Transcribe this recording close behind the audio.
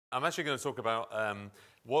I'm actually going to talk about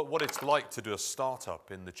what it's like to do a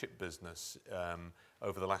startup in the chip business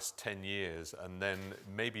over the last 10 years, and then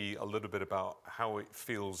maybe a little bit about how it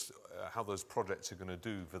feels, how those projects are going to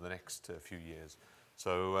do for the next few years.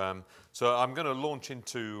 So I'm going to launch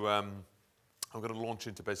into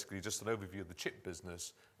basically just an overview of the chip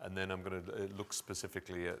business, and then I'm going to look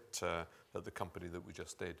specifically at the company that we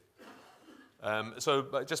just did.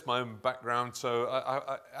 So just my own background. So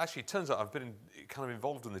I actually, it turns out I've been kind of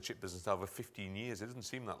involved in the chip business now for 15 years. It doesn't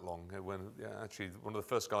seem that long. Actually, one of the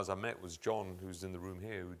first guys I met was John, who's in the room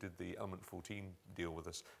here, who did the Element 14 deal with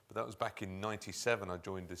us. But that was back in '97. I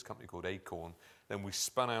joined this company called Acorn. Then we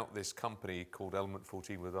spun out this company called Element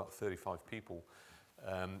 14 with about 35 people.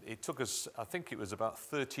 It took us, I think it was about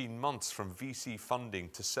 13 months from VC funding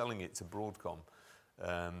to selling it to Broadcom.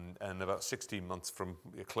 And about 16 months from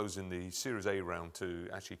closing the Series A round to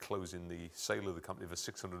actually closing the sale of the company for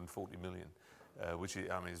 $640 million, which is,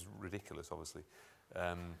 is ridiculous, obviously.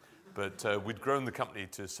 But we'd grown the company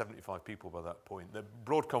to 75 people by that point.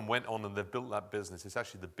 Broadcom went on and they've built that business. It's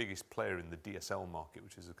actually the biggest player in the DSL market,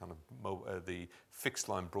 which is a kind of the fixed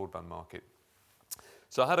line broadband market.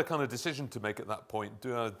 So I had a kind of decision to make at that point.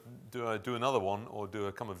 Do I do another one or do I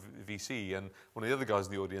become a VC? And one of the other guys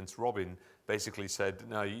in the audience, Robin, basically said,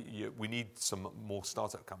 no, we need some more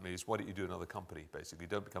startup companies. Why don't you do another company, basically?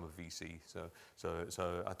 Don't become a VC.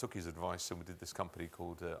 So I took his advice and we did this company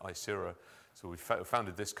called Icera. So we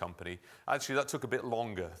founded this company. Actually, that took a bit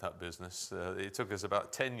longer, that business. It took us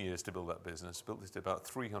about 10 years to build that business. Built it to about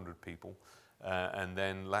 300 people. And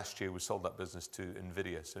then last year, we sold that business to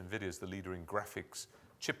NVIDIA. So NVIDIA is the leader in graphics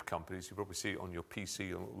chip companies. You probably see it on your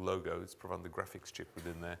PC logo. It's providing the graphics chip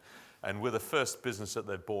within there. And we're the first business that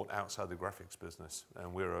they've bought outside the graphics business.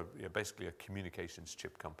 And we're basically a communications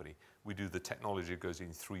chip company. We do the technology that goes in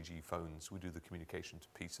 3G phones. We do the communications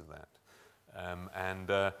piece of that.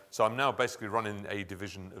 So I'm now basically running a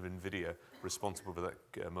division of NVIDIA responsible for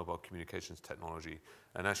that mobile communications technology.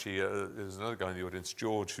 And actually, there's another guy in the audience,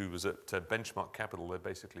 George, who was at Benchmark Capital. They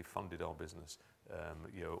basically funded our business,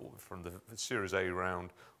 from the Series A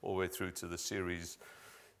round all the way through to the Series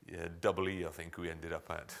EE, I think we ended up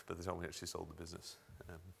at, by the time we actually sold the business.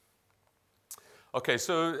 Okay,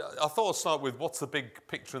 so I thought I'd start with what's the big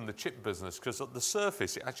picture in the chip business, because at the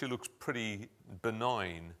surface, it actually looks pretty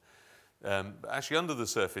benign. Actually, under the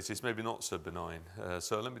surface, it's maybe not so benign.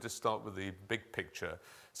 So let me just start with the big picture.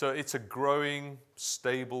 So it's a growing,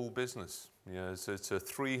 stable business. So it's a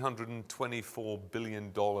 $324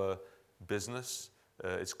 billion business.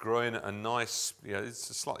 It's growing at a nice,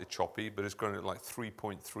 it's slightly choppy, but it's growing at like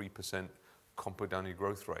 3.3% compound annual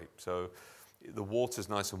growth rate. So the water's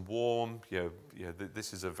nice and warm.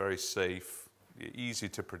 This is a very safe, easy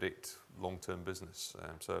to predict long-term business.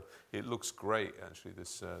 So it looks great, actually,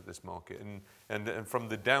 this market. And from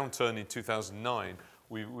the downturn in 2009,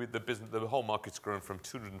 the whole market's grown from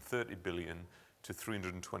 230 billion to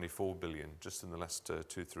 324 billion just in the last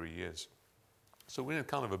 2-3 years. So we're in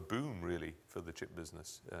kind of a boom, really, for the chip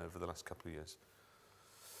business for the last couple of years.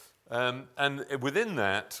 And within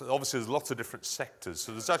that, obviously, there's lots of different sectors.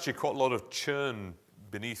 So there's actually quite a lot of churn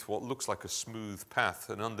beneath what looks like a smooth path.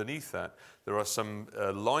 And underneath that, there are some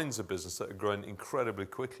lines of business that are growing incredibly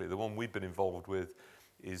quickly. The one we've been involved with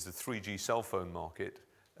is the 3G cell phone market.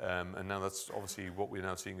 And now that's obviously what we're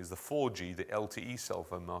now seeing is the 4G, the LTE cell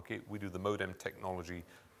phone market. We do the modem technology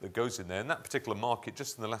that goes in there. And that particular market,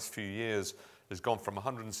 just in the last few years, has gone from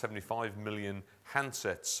 175 million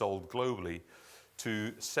handsets sold globally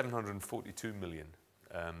to 742 million.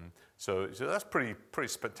 So that's pretty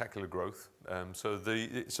spectacular growth. So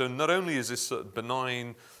not only is this a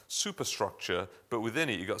benign superstructure, but within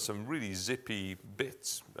it you've got some really zippy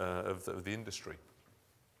bits of the industry.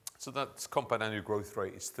 So that compound annual growth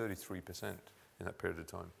rate is 33% in that period of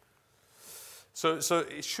time. So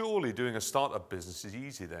surely doing a startup business is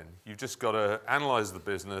easy then. You've just got to analyze the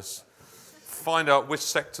business, find out which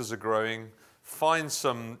sectors are growing, find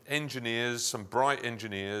some engineers, some bright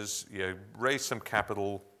engineers, raise some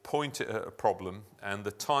capital, point it at a problem, and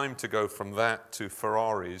the time to go from that to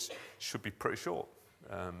Ferraris should be pretty short.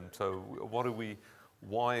 So why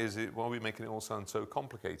are we making it all sound so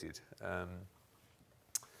complicated?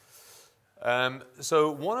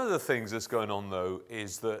 So one of the things that's going on, though,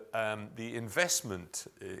 is that the investment,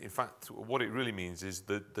 in fact, what it really means is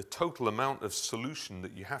that the total amount of solution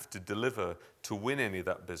that you have to deliver to win any of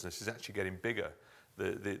that business is actually getting bigger.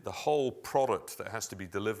 The whole product that has to be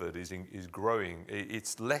delivered is growing.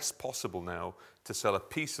 It's less possible now to sell a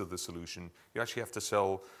piece of the solution. You actually have to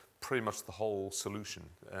sell pretty much the whole solution.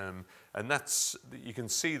 And you can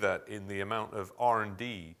see that in the amount of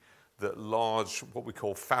R&D that large, what we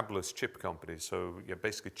call fabless chip companies, so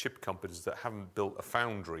basically chip companies that haven't built a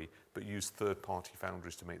foundry but use third-party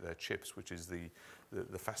foundries to make their chips, which is the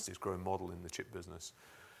fastest growing model in the chip business.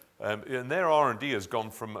 And their R&D has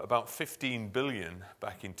gone from about 15 billion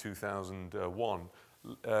back in 2001,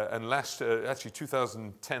 and actually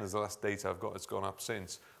 2010 is the last data I've got, it's gone up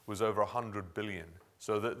since, was over 100 billion.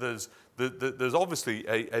 So there's obviously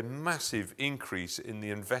a massive increase in the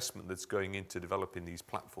investment that's going into developing these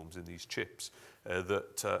platforms and these chips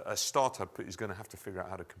that a startup is going to have to figure out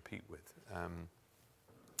how to compete with.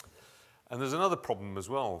 And there's another problem as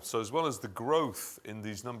well. So as well as the growth in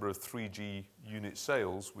these number of 3G unit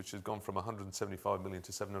sales, which has gone from 175 million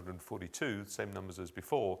to 742, same numbers as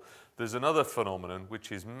before, there's another phenomenon,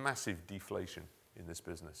 which is massive deflation in this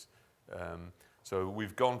business. So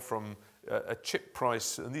we've gone from a chip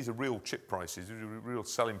price, and these are real chip prices, real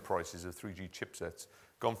selling prices of 3G chipsets,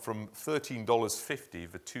 gone from $13.50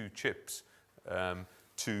 for 2 chips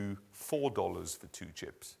to $4 for 2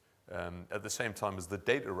 chips. At the same time as the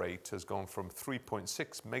data rate has gone from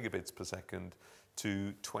 3.6 megabits per second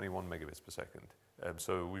to 21 megabits per second.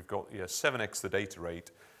 So we've got 7x the data rate,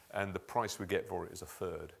 and the price we get for it is a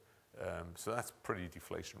third. So that's pretty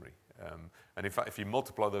deflationary. And in fact, if you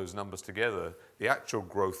multiply those numbers together, the actual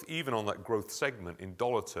growth, even on that growth segment in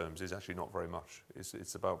dollar terms, is actually not very much.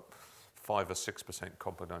 It's about 5 or 6%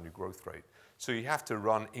 compound annual growth rate. So you have to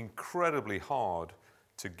run incredibly hard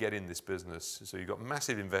to get in this business. So you've got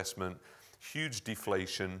massive investment, huge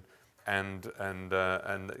deflation, and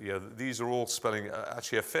these are all spelling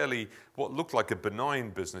actually a fairly, what looked like a benign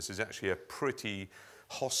business is actually a pretty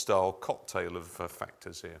hostile cocktail of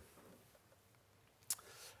factors here.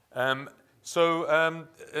 And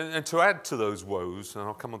to add to those woes, and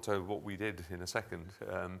I'll come on to what we did in a second,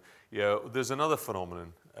 there's another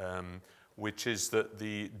phenomenon, which is that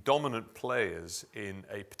the dominant players in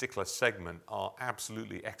a particular segment are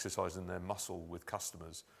absolutely exercising their muscle with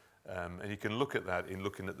customers. And you can look at that in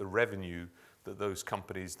looking at the revenue that those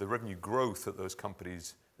companies, the revenue growth that those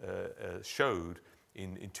companies showed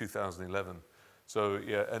in 2011. So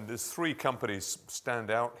and there's 3 companies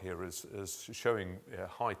stand out here as showing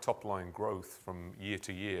high top-line growth from year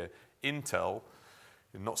to year. Intel,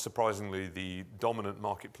 not surprisingly, the dominant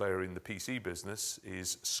market player in the PC business,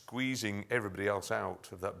 is squeezing everybody else out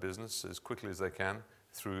of that business as quickly as they can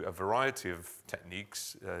through a variety of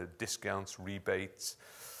techniques, discounts, rebates,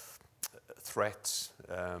 threats.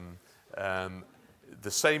 The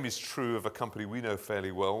same is true of a company we know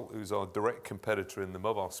fairly well, who's our direct competitor in the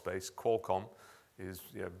mobile space. Qualcomm is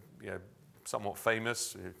somewhat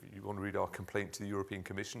famous. If you want to read our complaint to the European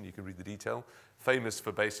Commission, you can read the detail. Famous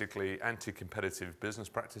for basically anti-competitive business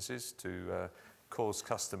practices to cause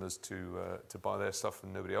customers to buy their stuff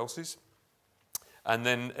from nobody else's. And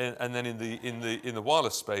then in the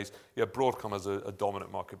wireless space, Broadcom has a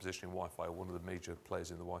dominant market position in Wi-Fi, one of the major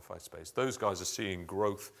players in the Wi-Fi space. Those guys are seeing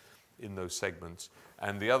growth in those segments,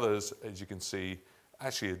 and the others, as you can see,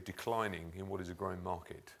 actually are declining in what is a growing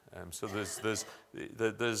market. So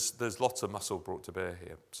there's lots of muscle brought to bear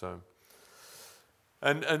here. So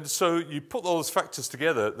and so you put all those factors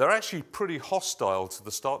together, they're actually pretty hostile to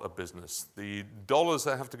the startup business. The dollars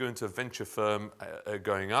that have to go into a venture firm are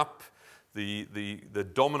going up. The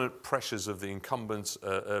dominant pressures of the incumbents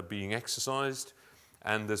are being exercised,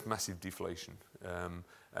 and there's massive deflation.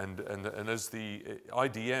 And as the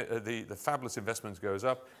fabless investments goes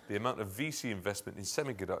up, the amount of VC investment in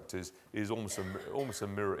semiconductors is almost a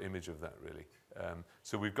mirror image of that, really.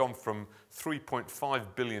 So we've gone from $3.5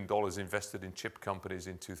 billion invested in chip companies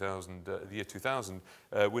in the year 2000.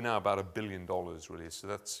 We're now about $1 billion, really. So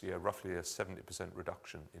that's roughly a 70%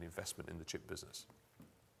 reduction in investment in the chip business.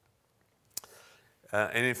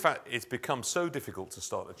 And in fact, it's become so difficult to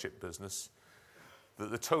start a chip business that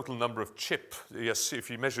the total number of if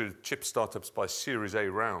you measure chip startups by Series A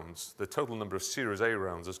rounds, the total number of Series A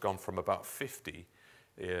rounds has gone from about 50,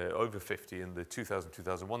 over 50 in the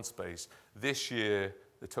 2000-2001 space. This year,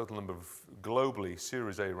 the total number of globally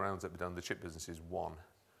Series A rounds that have been done in the chip business is 1.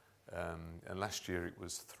 And last year it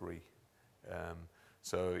was 3.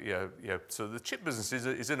 So so the chip business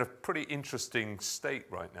is in a pretty interesting state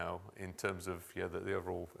right now in terms of the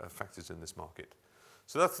overall factors in this market.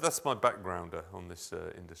 So that's my backgrounder on this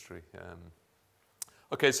industry.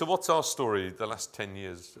 Okay, so what's our story the last 10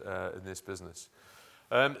 years in this business?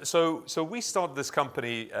 So we started this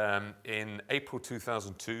company in April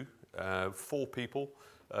 2002, 4 people,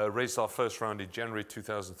 raised our first round in January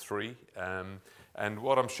 2003. And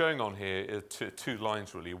what I'm showing on here are two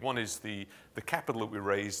lines, really. One is the capital that we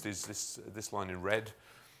raised is this line in red,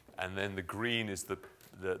 and then the green is the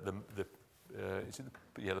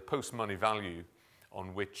post-money value.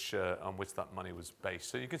 on which that money was based.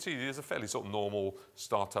 So you can see there's a fairly sort of normal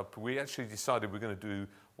startup. We actually decided we're going to do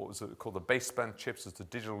what was called the baseband chips, as the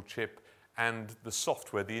digital chip, and the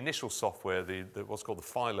software, the initial software, what's called the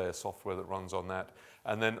phi layer software that runs on that,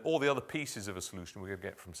 and then all the other pieces of a solution we're going to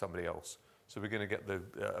get from somebody else. So we're going to get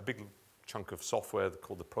a big chunk of software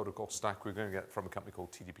called the protocol stack we're going to get from a company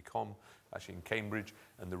called TDPcom, actually in Cambridge,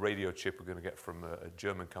 and the radio chip we're going to get from a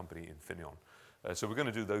German company Infineon. So we're going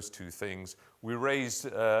to do those two things. We raised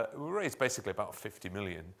basically about 50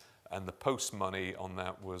 million, and the post money on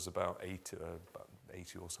that was about 80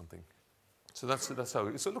 or something. So that's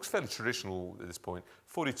how. So it looks fairly traditional at this point.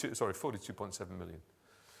 42.7 million.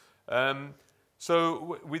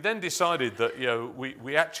 So we then decided that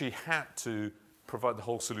we actually had to provide the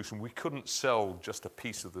whole solution. We couldn't sell just a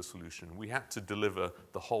piece of the solution. We had to deliver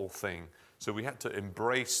the whole thing. So we had to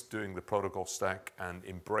embrace doing the protocol stack and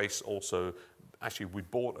embrace also. Actually, we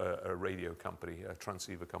bought a radio company, a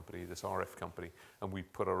transceiver company, this RF company, and we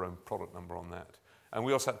put our own product number on that. And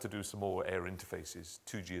we also had to do some more air interfaces,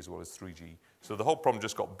 2G as well as 3G. So the whole problem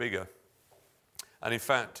just got bigger. And in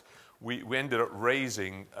fact, we ended up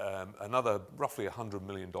raising another roughly $100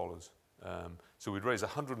 million. So we'd raised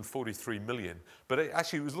 143 million. But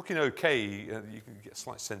it was looking okay. You can get a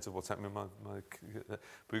slight sense of what's happening.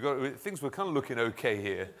 But things were kind of looking okay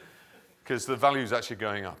here because the value is actually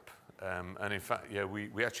going up. And in fact,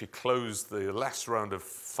 we actually closed the last round of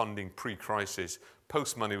funding pre-crisis.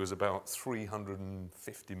 Post-money was about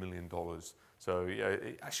 $350 million. So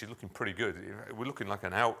actually looking pretty good. We're looking like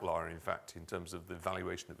an outlier, in fact, in terms of the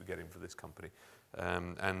valuation that we're getting for this company.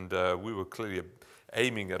 And we were clearly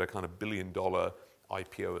aiming at a kind of $1 billion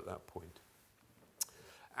IPO at that point.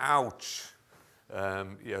 Ouch.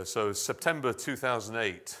 So September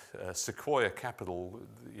 2008, Sequoia Capital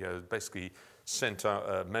basically sent out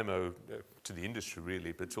a memo to the industry,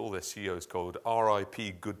 really, but to all their CEOs called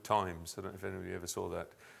RIP Good Times. I don't know if anybody ever saw that.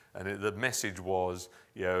 And the message was,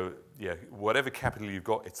 whatever capital you've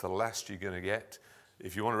got, it's the last you're going to get.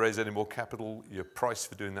 If you want to raise any more capital, your price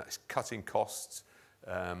for doing that is cutting costs.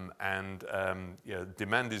 Demand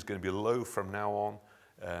is going to be low from now on.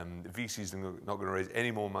 VCs are not going to raise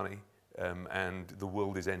any more money. And the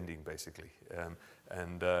world is ending, basically.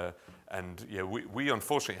 We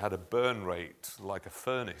unfortunately had a burn rate like a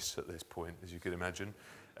furnace at this point, as you can imagine.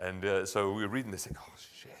 And so we were reading this thing, oh,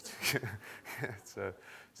 shit.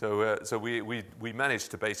 So we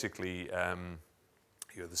managed to basically, the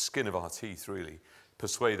skin of our teeth, really,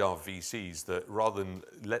 persuade our VCs that rather than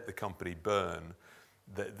let the company burn,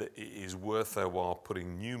 that it is worth their while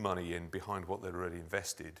putting new money in behind what they'd already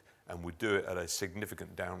invested, and would do it at a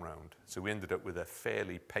significant down round. So we ended up with a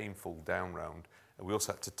fairly painful down round, and we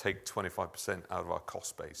also had to take 25% out of our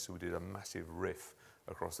cost base. So we did a massive RIF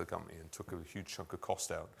across the company and took a huge chunk of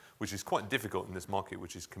cost out, which is quite difficult in this market,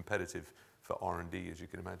 which is competitive for R&D, as you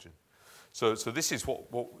can imagine. So this is what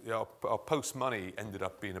our post money ended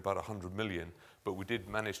up being about 100 million, but we did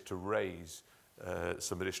manage to raise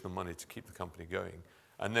some additional money to keep the company going.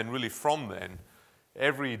 And then really from then,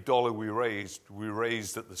 every dollar we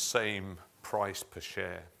raised at the same price per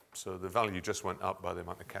share. So the value just went up by the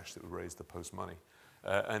amount of cash that we raised the post money.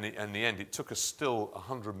 And in the end, it took us still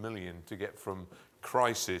 100 million to get from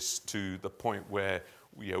crisis to the point where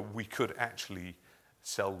we could actually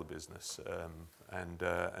sell the business.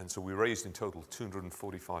 And so we raised in total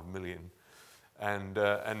 245 million. And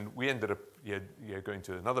we ended up going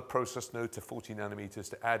to another process node to 40 nanometers,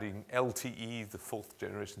 to adding LTE, the fourth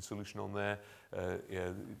generation solution on there,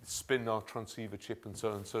 spin our transceiver chip and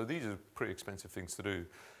so on. So these are pretty expensive things to do.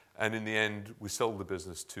 And in the end, we sold the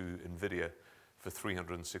business to NVIDIA for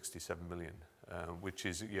 367 million, which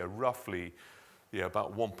is roughly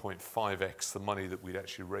about 1.5x the money that we'd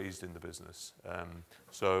actually raised in the business.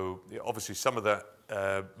 So obviously some of that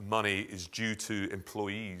money is due to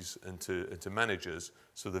employees and to managers.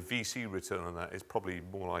 So the VC return on that is probably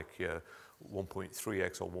more like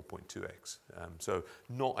 1.3x or 1.2x. So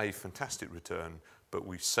not a fantastic return, but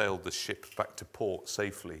we sailed the ship back to port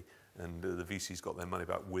safely, and the VCs got their money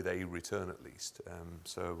back with a return at least.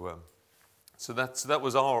 So that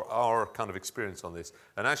was our kind of experience on this.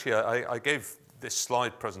 And actually, I gave this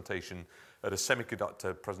slide presentation at a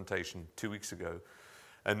semiconductor presentation 2 weeks ago.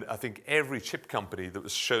 And I think every chip company that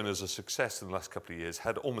was shown as a success in the last couple of years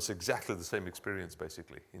had almost exactly the same experience,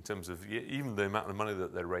 basically, in terms of even the amount of money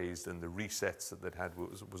that they raised and the resets that they'd had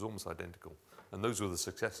was almost identical. And those were the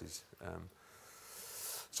successes.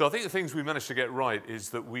 So I think the things we managed to get right is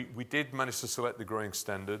that we did manage to select the growing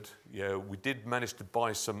standard. We did manage to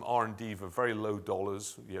buy some R&D for very low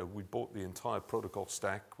dollars. We bought the entire protocol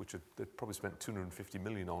stack, which they'd probably spent 250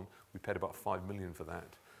 million on. We paid about 5 million for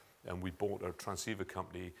that. and we bought a transceiver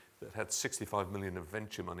company that had 65 million of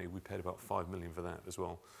venture money. We paid about 5 million for that as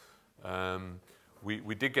well.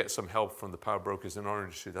 We did get some help from the power brokers in our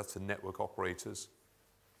industry. That's the network operators.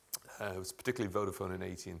 It was particularly Vodafone and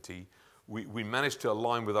AT&T. We managed to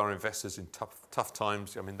align with our investors in tough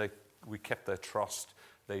times. I mean, we kept their trust.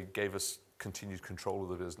 They gave us continued control of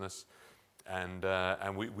the business. And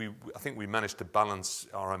I think we managed to balance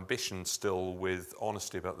our ambition still with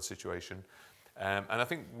honesty about the situation. And I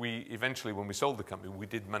think eventually, when we sold the company, we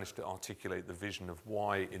did manage to articulate the vision of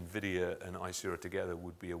why NVIDIA and Icera together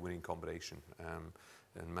would be a winning combination,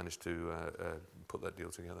 and managed to put that deal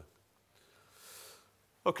together.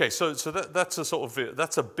 Okay, so that's a sort of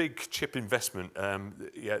that's a big chip investment.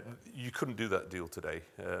 Yeah, you couldn't do that deal today,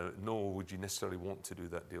 nor would you necessarily want to do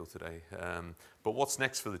that deal today. But what's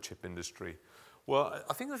next for the chip industry? Well,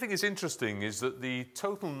 I think the thing that's interesting is that the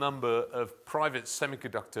total number of private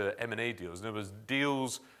semiconductor M&A deals, in other words,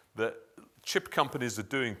 deals that chip companies are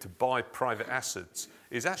doing to buy private assets,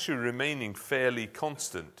 is actually remaining fairly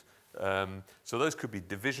constant. So those could be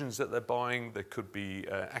divisions that they're buying, there could be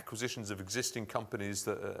acquisitions of existing companies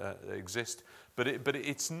that exist, but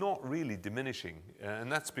it's not really diminishing.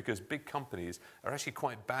 And that's because big companies are actually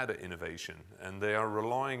quite bad at innovation, and they are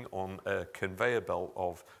relying on a conveyor belt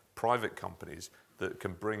of private companies that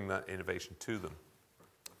can bring that innovation to them.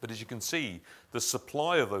 But as you can see, the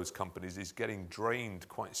supply of those companies is getting drained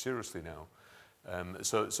quite seriously now.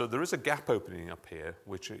 So there is a gap opening up here,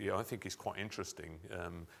 which I think is quite interesting,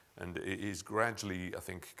 and it is gradually, I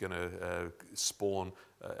think, going to spawn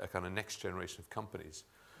a kind of next generation of companies.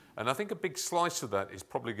 And I think a big slice of that is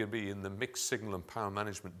probably going to be in the mixed signal and power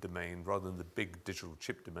management domain rather than the big digital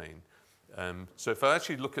chip domain. So if I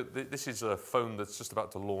actually look at this is a phone that's just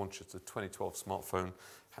about to launch. It's a 2012 smartphone,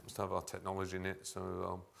 happens to have our technology in it.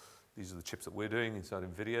 So these are the chips that we're doing inside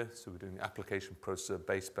NVIDIA. So we're doing application processor,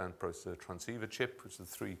 baseband processor, transceiver chip, which are the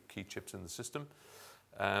three key chips in the system.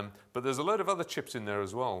 But there's a load of other chips in there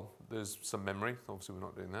as well. There's some memory. Obviously, we're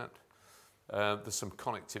not doing that. There's some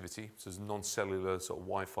connectivity. So there's non-cellular, sort of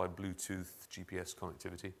Wi-Fi, Bluetooth, GPS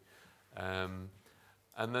connectivity.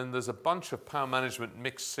 And then there's a bunch of power management,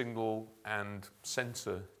 mixed signal, and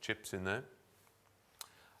sensor chips in there.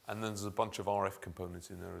 And then there's a bunch of RF components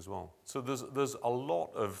in there as well. So there's a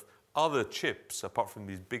lot of other chips, apart from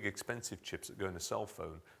these big expensive chips that go in a cell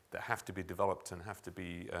phone, that have to be developed and have to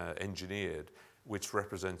be engineered, which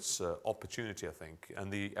represents opportunity, I think.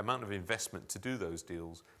 And the amount of investment to do those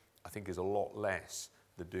deals, I think, is a lot less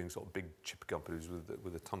than doing sort of big chip companies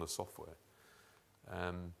with a ton of software.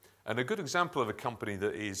 And a good example of a company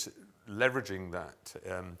that is leveraging that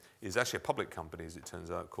is actually a public company, as it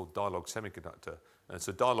turns out, called Dialog Semiconductor. And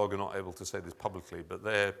so Dialog are not able to say this publicly, but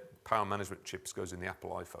their power management chips goes in the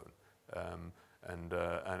Apple iPhone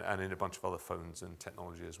and in a bunch of other phones and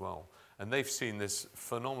technology as well. And they've seen this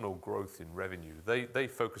phenomenal growth in revenue. They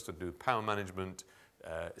focused on doing power management,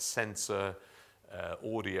 sensor,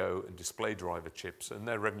 audio, and display driver chips, and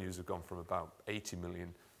their revenues have gone from about 80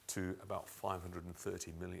 million to about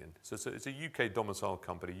 530 million. So it's a UK domiciled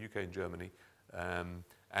company, UK and Germany.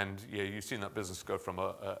 And yeah, you've seen that business go from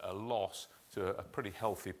a loss to a pretty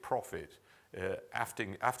healthy profit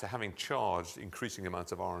after having charged increasing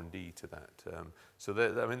amounts of R&D to that. So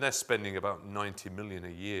they're spending about 90 million a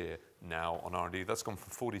year now on R&D. That's gone from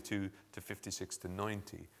 42 to 56 to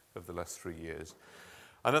 90 over the last 3 years.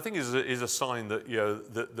 And I think is a sign that,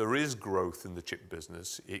 that there is growth in the chip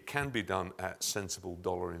business. It can be done at sensible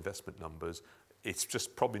dollar investment numbers. It's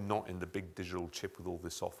just probably not in the big digital chip with all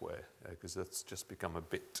this software, because that's just become a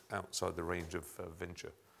bit outside the range of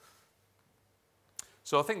venture.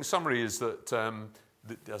 So I think the summary is that,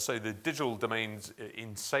 I say the digital domain's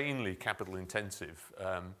insanely capital intensive.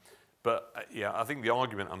 But yeah, I think the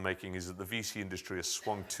argument I'm making is that the VC industry has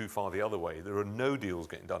swung too far the other way. There are no deals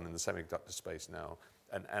getting done in the semiconductor space now.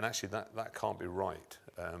 And actually, that can't be right.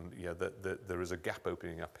 There is a gap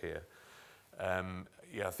opening up here.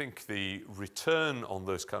 I think the return on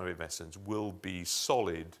those kind of investments will be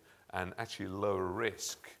solid and actually lower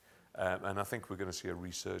risk. And I think we're going to see a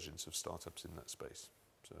resurgence of startups in that space.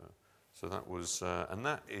 So that was, and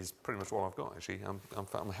that is pretty much all I've got. Actually,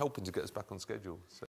 I'm helping to get us back on schedule. So.